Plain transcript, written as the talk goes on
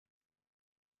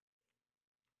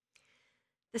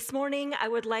This morning, I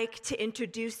would like to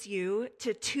introduce you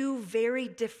to two very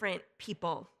different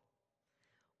people.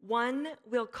 One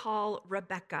we'll call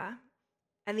Rebecca,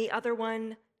 and the other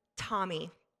one,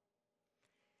 Tommy.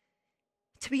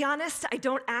 To be honest, I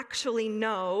don't actually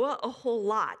know a whole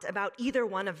lot about either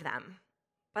one of them,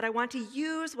 but I want to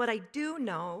use what I do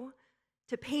know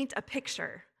to paint a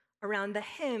picture around the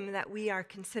hymn that we are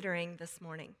considering this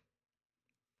morning.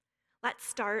 Let's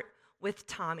start with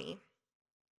Tommy.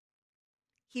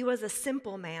 He was a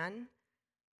simple man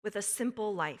with a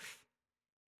simple life.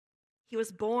 He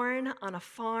was born on a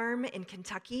farm in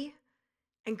Kentucky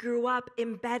and grew up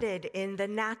embedded in the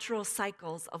natural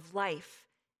cycles of life,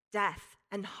 death,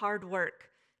 and hard work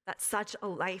that such a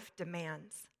life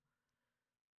demands.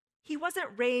 He wasn't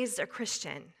raised a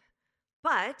Christian,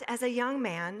 but as a young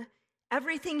man,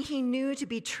 everything he knew to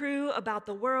be true about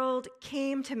the world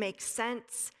came to make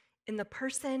sense in the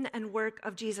person and work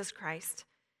of Jesus Christ.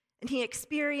 And he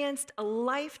experienced a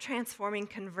life-transforming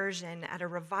conversion at a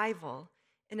revival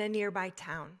in a nearby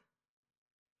town.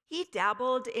 He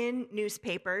dabbled in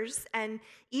newspapers and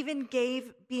even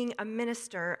gave being a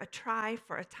minister a try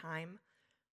for a time,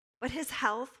 but his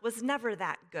health was never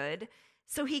that good,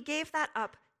 so he gave that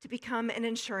up to become an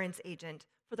insurance agent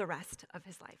for the rest of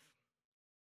his life.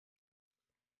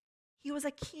 He was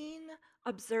a keen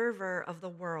observer of the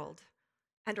world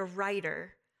and a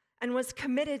writer, and was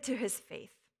committed to his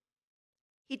faith.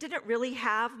 He didn't really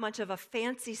have much of a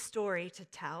fancy story to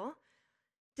tell,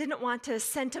 didn't want to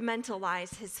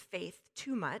sentimentalize his faith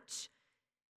too much,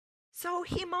 so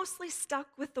he mostly stuck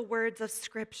with the words of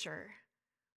Scripture,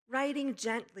 writing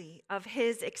gently of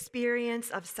his experience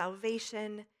of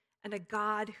salvation and a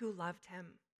God who loved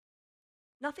him.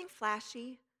 Nothing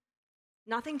flashy,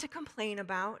 nothing to complain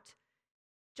about,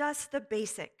 just the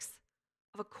basics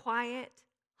of a quiet,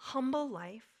 humble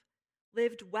life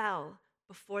lived well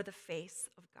before the face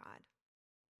of God.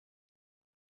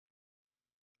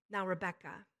 Now,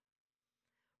 Rebecca.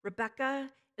 Rebecca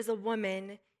is a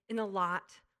woman in a lot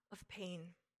of pain.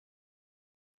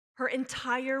 Her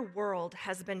entire world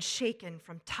has been shaken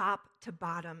from top to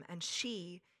bottom, and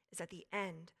she is at the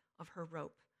end of her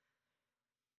rope.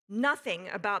 Nothing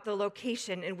about the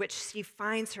location in which she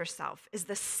finds herself is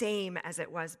the same as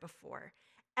it was before.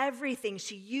 Everything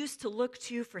she used to look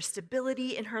to for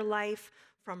stability in her life,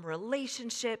 from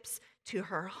relationships to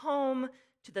her home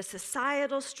to the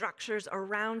societal structures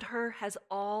around her, has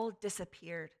all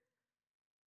disappeared.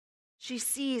 She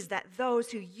sees that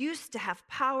those who used to have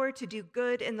power to do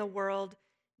good in the world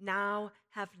now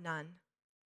have none.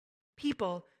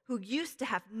 People who used to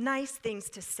have nice things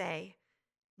to say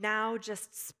now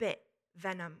just spit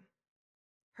venom.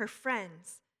 Her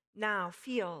friends now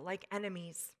feel like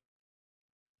enemies.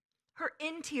 Her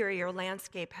interior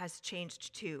landscape has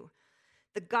changed too.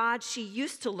 The God she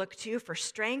used to look to for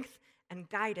strength and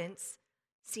guidance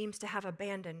seems to have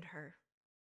abandoned her.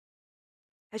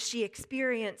 As she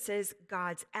experiences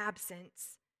God's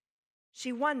absence,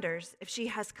 she wonders if she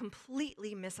has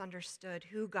completely misunderstood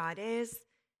who God is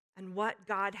and what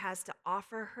God has to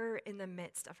offer her in the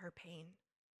midst of her pain.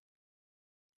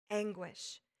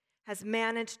 Anguish has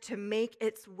managed to make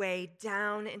its way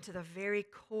down into the very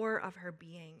core of her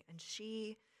being, and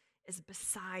she is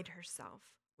beside herself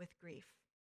with grief.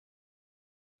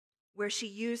 Where she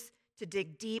used to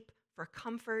dig deep for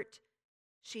comfort,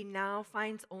 she now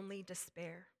finds only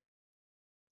despair.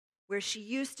 Where she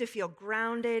used to feel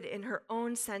grounded in her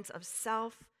own sense of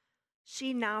self,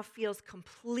 she now feels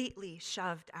completely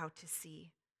shoved out to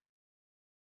sea.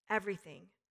 Everything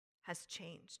has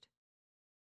changed.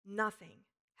 Nothing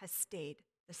has stayed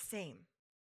the same.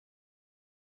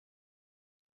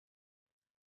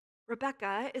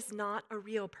 Rebecca is not a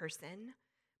real person,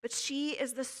 but she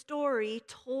is the story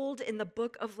told in the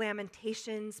book of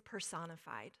Lamentations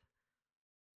personified.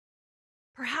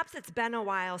 Perhaps it's been a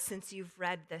while since you've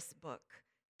read this book,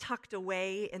 tucked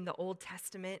away in the Old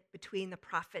Testament between the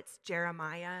prophets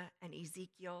Jeremiah and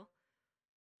Ezekiel.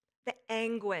 The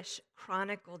anguish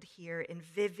chronicled here in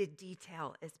vivid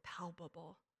detail is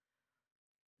palpable.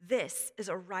 This is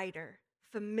a writer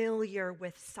familiar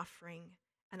with suffering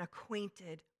and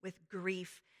acquainted with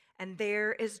grief, and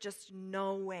there is just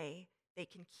no way they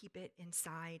can keep it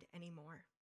inside anymore.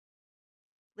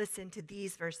 Listen to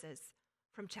these verses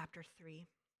from chapter 3.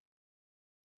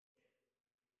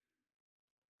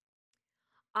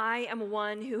 I am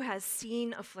one who has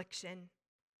seen affliction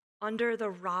under the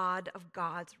rod of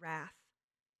God's wrath.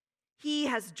 He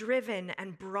has driven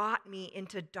and brought me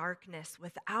into darkness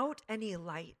without any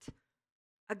light.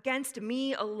 Against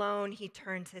me alone he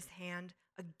turns his hand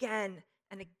again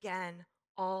and again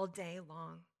all day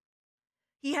long.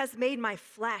 He has made my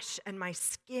flesh and my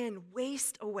skin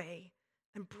waste away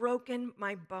and broken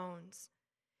my bones.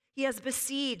 He has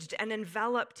besieged and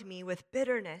enveloped me with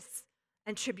bitterness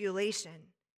and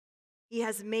tribulation. He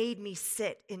has made me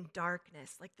sit in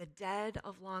darkness like the dead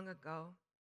of long ago.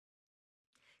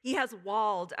 He has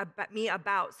walled me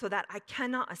about so that I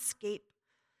cannot escape.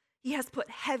 He has put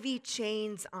heavy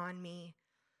chains on me.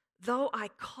 Though I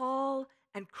call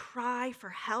and cry for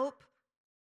help,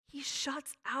 he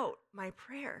shuts out my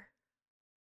prayer.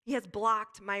 He has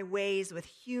blocked my ways with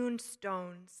hewn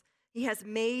stones. He has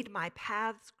made my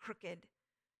paths crooked.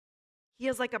 He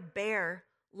is like a bear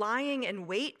lying in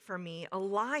wait for me, a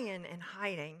lion in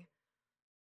hiding.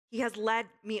 He has led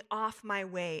me off my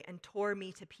way and tore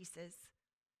me to pieces.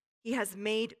 He has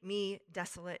made me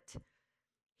desolate.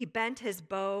 He bent his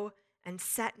bow and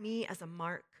set me as a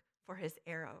mark for his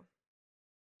arrow.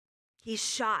 He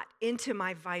shot into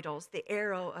my vitals the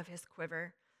arrow of his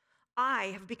quiver. I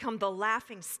have become the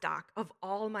laughingstock of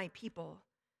all my people,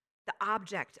 the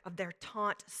object of their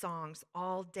taunt songs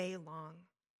all day long.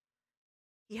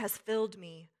 He has filled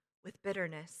me with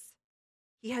bitterness.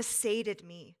 He has sated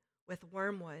me with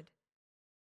wormwood.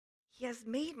 He has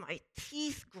made my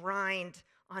teeth grind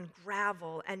on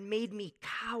gravel and made me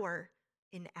cower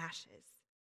in ashes.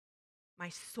 My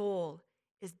soul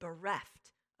is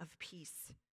bereft of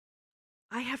peace.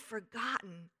 I have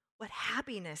forgotten what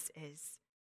happiness is.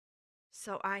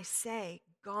 So I say,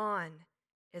 gone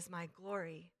is my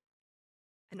glory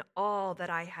and all that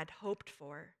I had hoped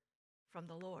for from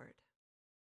the Lord.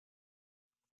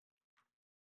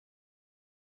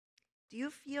 Do you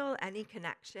feel any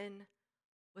connection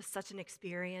with such an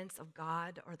experience of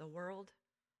God or the world?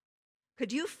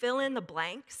 Could you fill in the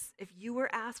blanks if you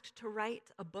were asked to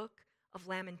write a book of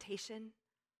lamentation?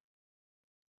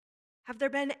 Have there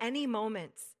been any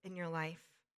moments in your life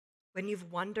when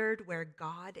you've wondered where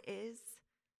God is?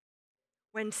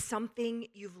 When something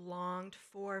you've longed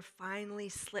for finally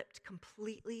slipped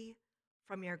completely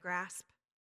from your grasp?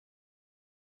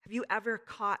 Have you ever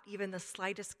caught even the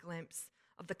slightest glimpse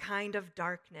of the kind of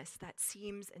darkness that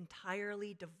seems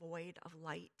entirely devoid of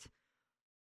light,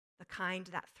 the kind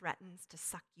that threatens to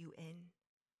suck you in?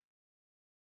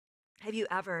 Have you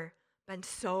ever been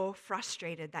so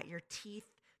frustrated that your teeth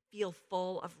feel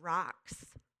full of rocks?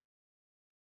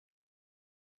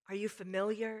 Are you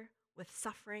familiar with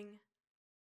suffering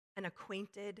and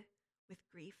acquainted with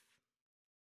grief?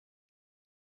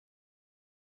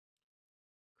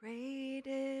 Great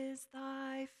is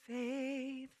thy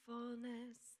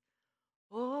faithfulness,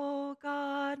 O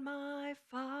God my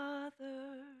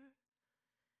Father.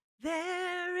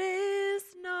 There is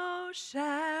no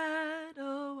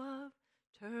shadow of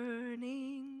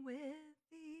turning with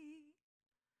thee.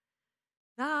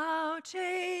 Thou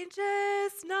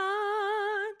changest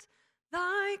not,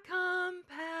 thy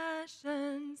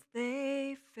compassions,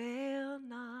 they fail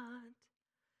not.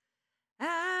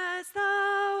 As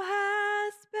thou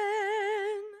hast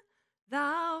been,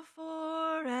 thou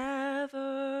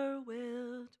forever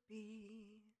wilt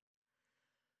be.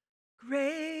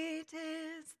 Great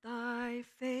is thy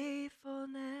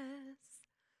faithfulness.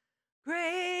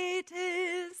 Great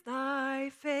is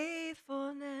thy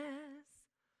faithfulness.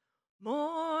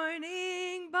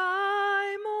 Morning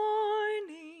by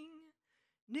morning,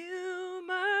 new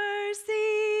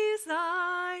mercies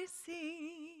I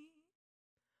see.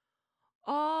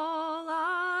 All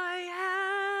I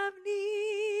have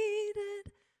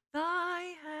needed,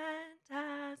 thy hand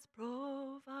has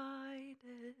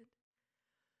provided.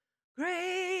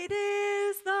 Great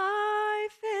is thy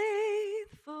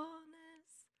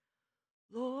faithfulness,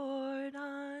 Lord,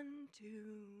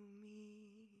 unto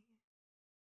me.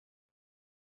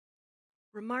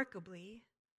 Remarkably,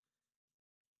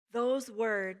 those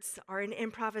words are an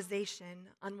improvisation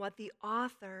on what the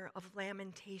author of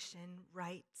Lamentation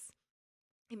writes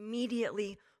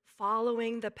immediately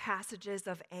following the passages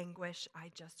of anguish I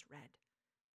just read.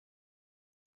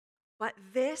 But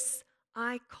this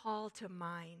I call to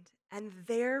mind, and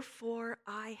therefore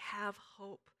I have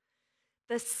hope.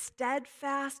 The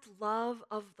steadfast love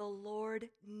of the Lord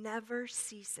never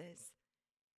ceases.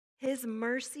 His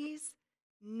mercies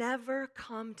never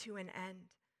come to an end.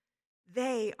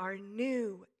 They are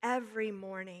new every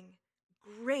morning.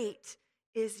 Great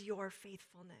is your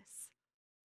faithfulness.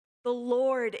 The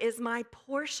Lord is my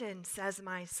portion, says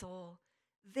my soul.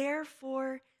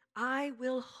 Therefore, I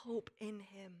will hope in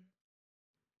him.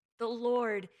 The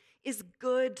Lord is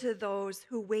good to those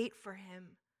who wait for him,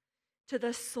 to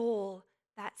the soul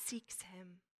that seeks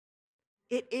him.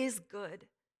 It is good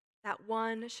that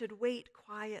one should wait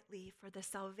quietly for the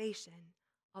salvation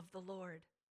of the Lord.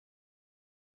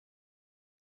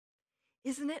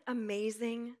 Isn't it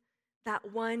amazing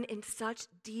that one in such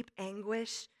deep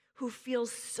anguish who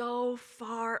feels so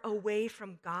far away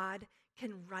from God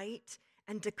can write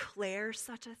and declare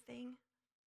such a thing?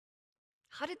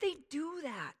 How did they do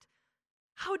that?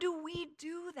 How do we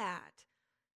do that?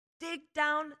 Dig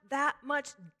down that much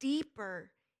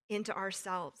deeper into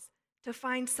ourselves to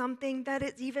find something that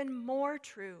is even more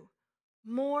true,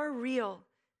 more real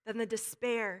than the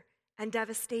despair and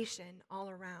devastation all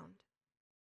around.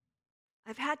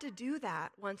 I've had to do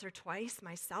that once or twice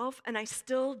myself, and I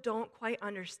still don't quite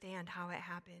understand how it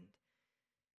happened.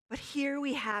 But here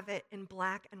we have it in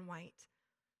black and white,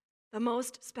 the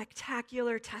most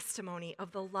spectacular testimony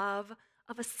of the love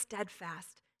of a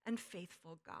steadfast and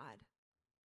faithful God.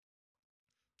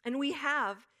 And we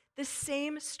have the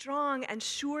same strong and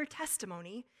sure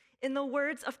testimony in the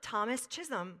words of Thomas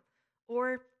Chisholm,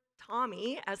 or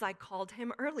Tommy, as I called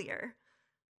him earlier,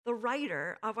 the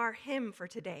writer of our hymn for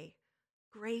today,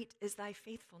 "Great is thy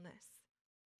faithfulness."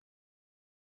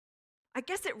 I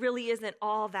guess it really isn't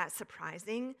all that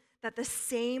surprising that the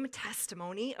same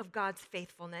testimony of God's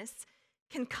faithfulness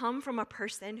can come from a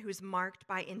person who's marked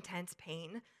by intense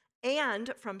pain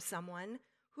and from someone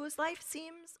whose life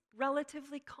seems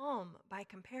relatively calm by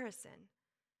comparison.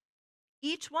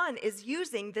 Each one is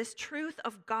using this truth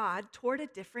of God toward a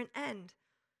different end.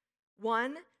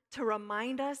 One, to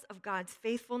remind us of God's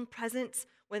faithful presence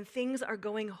when things are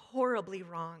going horribly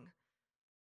wrong.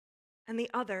 And the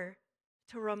other,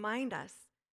 to remind us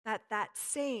that that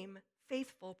same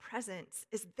faithful presence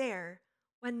is there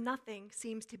when nothing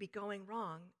seems to be going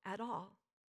wrong at all.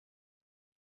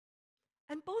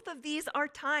 And both of these are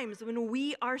times when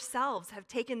we ourselves have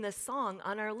taken this song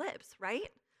on our lips, right?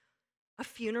 A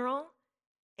funeral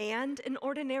and an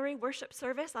ordinary worship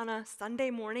service on a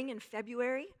Sunday morning in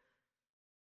February,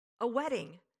 a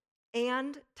wedding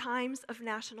and times of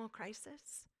national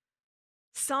crisis,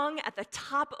 sung at the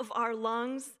top of our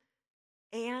lungs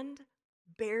and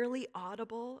barely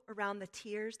audible around the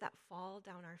tears that fall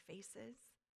down our faces.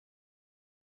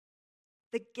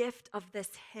 The gift of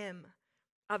this hymn,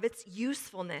 of its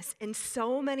usefulness in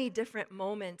so many different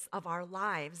moments of our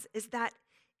lives, is that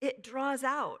it draws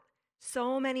out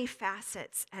so many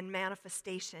facets and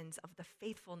manifestations of the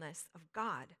faithfulness of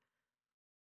God.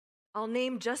 I'll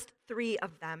name just 3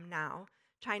 of them now,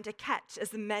 trying to catch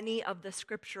as many of the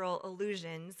scriptural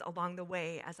allusions along the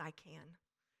way as I can.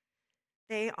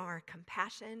 They are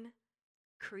compassion,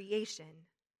 creation,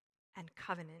 and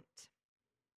covenant.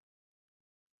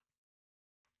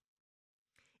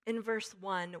 In verse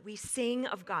 1, we sing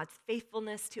of God's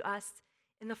faithfulness to us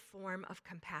in the form of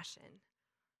compassion.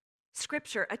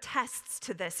 Scripture attests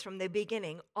to this from the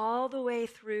beginning all the way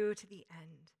through to the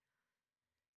end.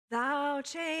 Thou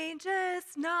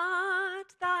changest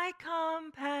not, thy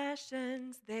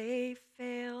compassions, they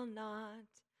fail not.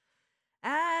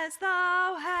 As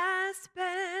thou hast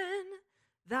been,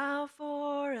 thou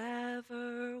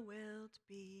forever wilt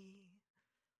be.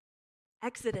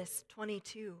 Exodus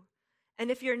 22. And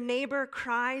if your neighbor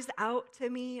cries out to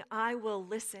me, I will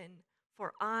listen,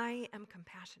 for I am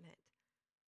compassionate.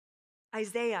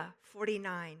 Isaiah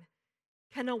 49.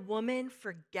 Can a woman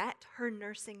forget her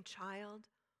nursing child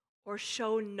or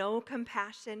show no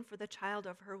compassion for the child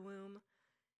of her womb?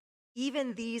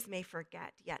 Even these may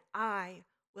forget, yet I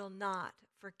will not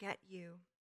forget you.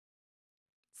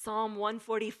 Psalm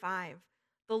 145.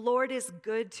 The Lord is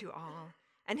good to all,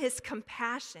 and his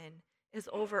compassion is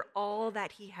over all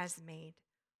that he has made.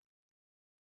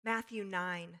 Matthew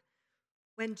 9.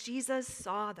 When Jesus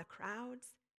saw the crowds,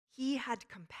 he had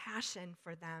compassion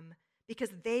for them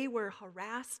because they were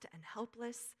harassed and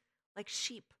helpless like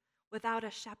sheep without a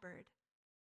shepherd.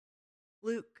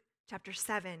 Luke chapter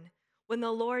 7. When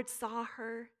the Lord saw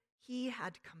her, he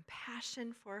had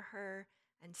compassion for her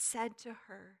and said to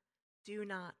her, do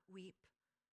not weep.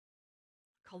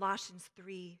 Colossians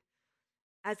 3.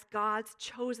 As God's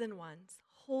chosen ones,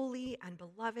 holy and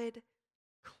beloved,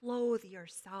 clothe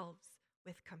yourselves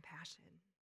with compassion.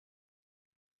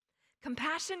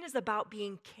 Compassion is about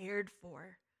being cared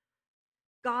for.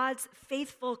 God's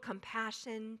faithful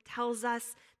compassion tells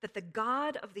us that the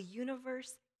God of the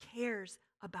universe cares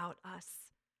about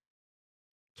us,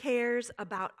 cares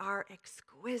about our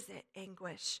exquisite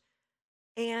anguish,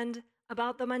 and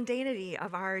about the mundanity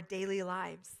of our daily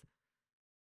lives.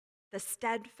 The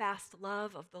steadfast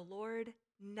love of the Lord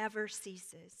never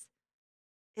ceases.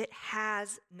 It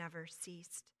has never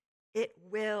ceased. It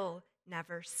will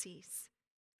never cease.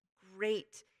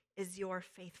 Great is your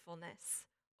faithfulness,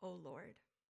 O Lord.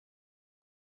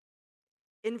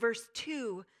 In verse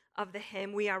 2 of the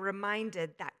hymn, we are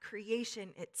reminded that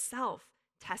creation itself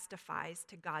testifies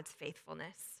to God's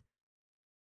faithfulness.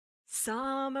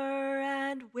 Summer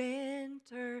and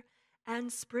winter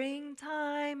and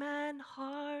springtime and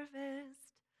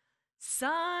harvest,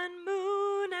 sun,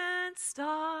 moon, and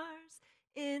stars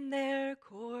in their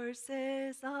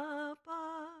courses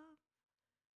above.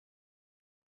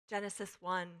 Genesis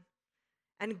 1.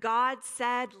 And God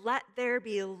said, "Let there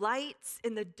be lights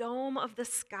in the dome of the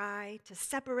sky to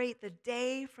separate the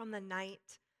day from the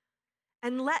night,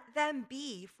 and let them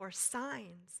be for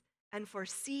signs and for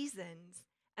seasons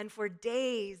and for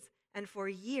days and for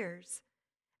years.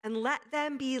 And let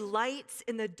them be lights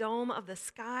in the dome of the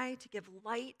sky to give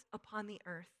light upon the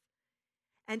earth."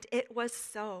 And it was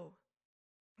so.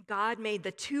 God made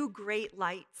the two great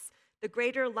lights, the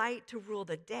greater light to rule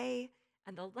the day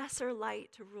and the lesser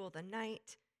light to rule the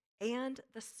night, and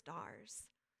the stars.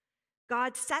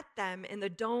 God set them in the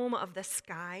dome of the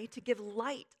sky to give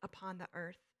light upon the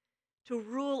earth, to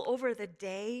rule over the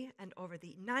day and over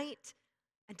the night,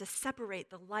 and to separate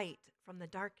the light from the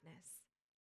darkness.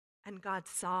 And God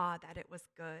saw that it was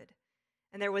good.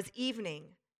 And there was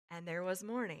evening, and there was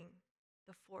morning,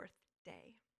 the fourth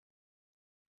day.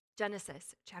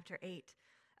 Genesis chapter 8.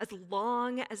 As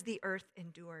long as the earth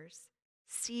endures,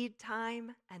 seed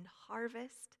time and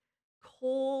harvest,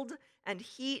 cold and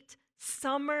heat,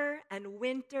 summer and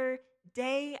winter,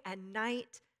 day and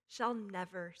night shall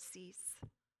never cease.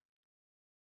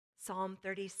 Psalm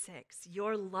 36.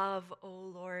 Your love, O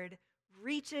Lord,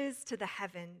 reaches to the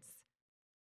heavens.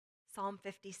 Psalm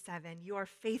 57. Your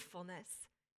faithfulness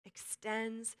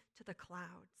extends to the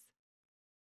clouds.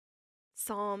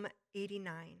 Psalm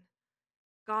 89.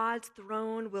 God's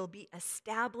throne will be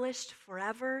established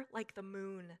forever like the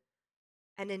moon,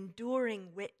 an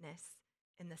enduring witness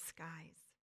in the skies.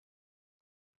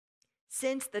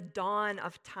 Since the dawn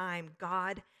of time,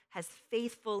 God has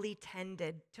faithfully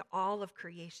tended to all of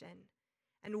creation,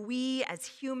 and we as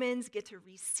humans get to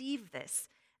receive this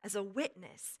as a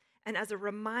witness and as a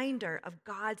reminder of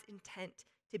God's intent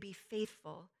to be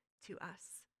faithful to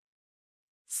us.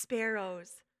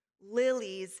 Sparrows,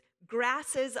 lilies,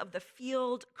 grasses of the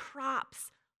field, crops,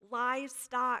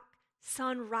 livestock,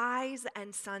 sunrise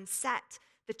and sunset,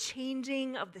 the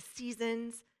changing of the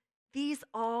seasons, these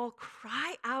all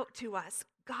cry out to us,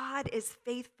 God is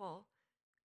faithful.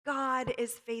 God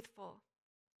is faithful.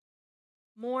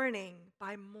 Morning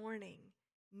by morning,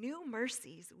 new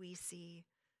mercies we see.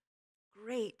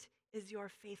 Great is your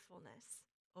faithfulness,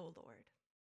 O Lord.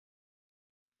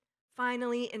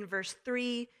 Finally, in verse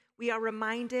 3, we are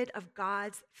reminded of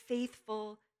God's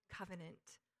faithful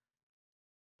covenant.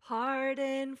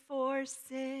 Pardon for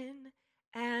sin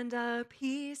and a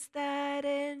peace that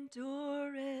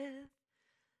endureth,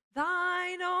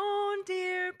 thine own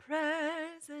dear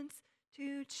presence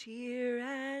to cheer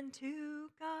and to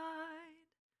guide.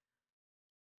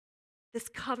 This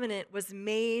covenant was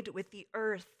made with the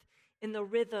earth in the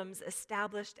rhythms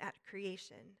established at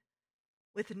creation,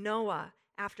 with Noah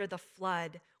after the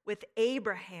flood, with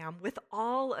Abraham, with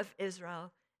all of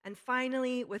Israel, and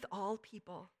finally with all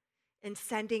people, in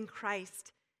sending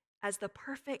Christ as the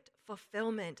perfect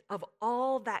fulfillment of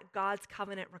all that God's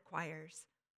covenant requires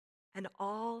and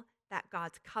all that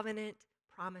God's covenant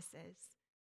promises,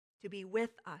 to be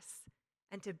with us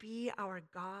and to be our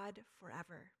God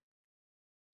forever.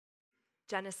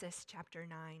 Genesis chapter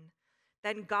 9.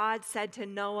 Then God said to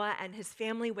Noah and his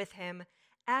family with him,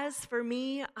 "As for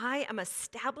me, I am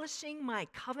establishing my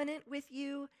covenant with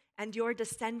you and your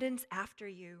descendants after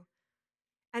you,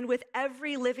 and with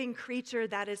every living creature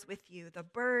that is with you, the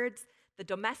birds, the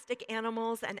domestic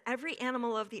animals, and every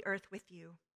animal of the earth with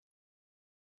you."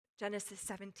 Genesis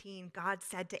 17, God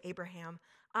said to Abraham,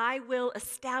 "I will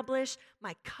establish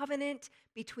my covenant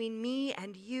between me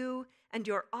and you and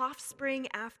your offspring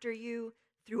after you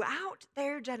throughout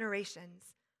their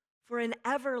generations, for an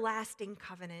everlasting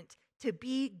covenant to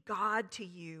be God to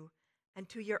you and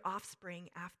to your offspring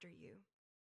after you."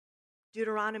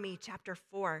 Deuteronomy chapter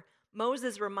 4,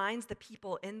 Moses reminds the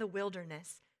people in the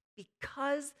wilderness,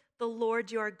 because the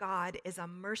Lord your God is a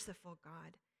merciful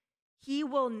God, he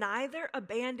will neither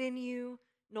abandon you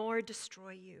nor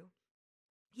destroy you.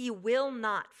 He will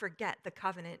not forget the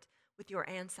covenant with your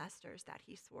ancestors that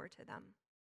he swore to them.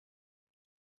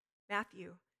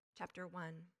 Matthew chapter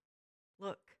 1,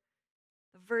 look,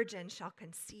 the virgin shall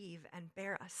conceive and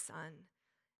bear a son,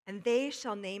 and they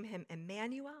shall name him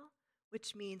Emmanuel,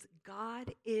 which means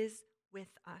God is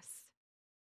with us.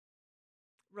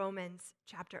 Romans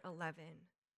chapter 11.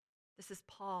 This is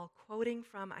Paul quoting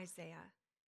from Isaiah.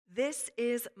 "This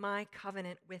is my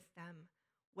covenant with them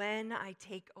when I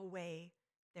take away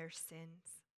their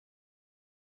sins."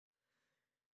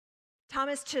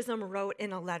 Thomas Chisholm wrote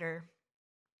in a letter,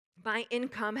 My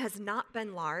income has not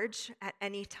been large at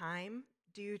any time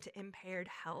due to impaired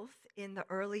health in the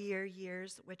earlier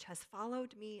years, which has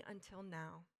followed me until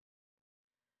now.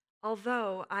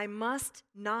 Although I must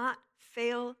not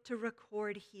fail to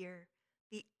record here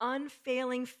the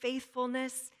unfailing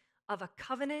faithfulness of a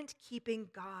covenant keeping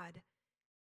God,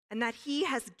 and that He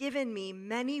has given me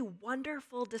many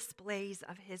wonderful displays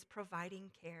of His providing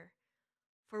care,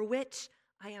 for which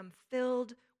I am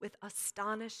filled with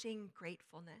astonishing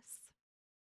gratefulness.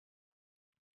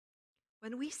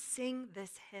 When we sing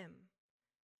this hymn,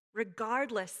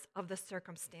 regardless of the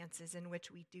circumstances in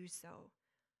which we do so,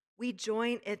 we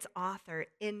join its author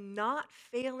in not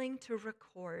failing to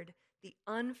record the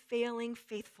unfailing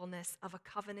faithfulness of a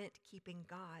covenant-keeping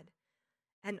God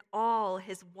and all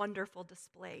His wonderful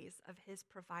displays of His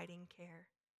providing care.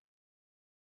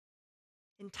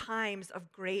 In times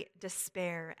of great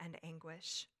despair and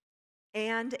anguish,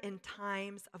 and in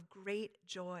times of great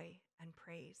joy and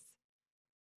praise,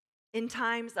 in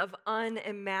times of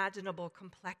unimaginable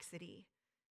complexity,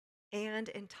 and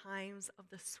in times of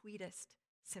the sweetest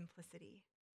simplicity,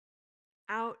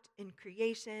 out in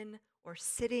creation or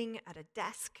sitting at a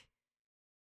desk,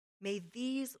 may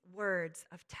these words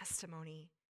of testimony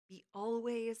be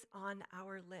always on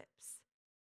our lips.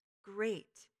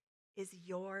 Great is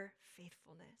your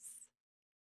faithfulness.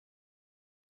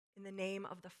 In the name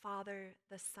of the Father,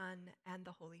 the Son, and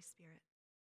the Holy Spirit.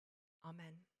 Amen.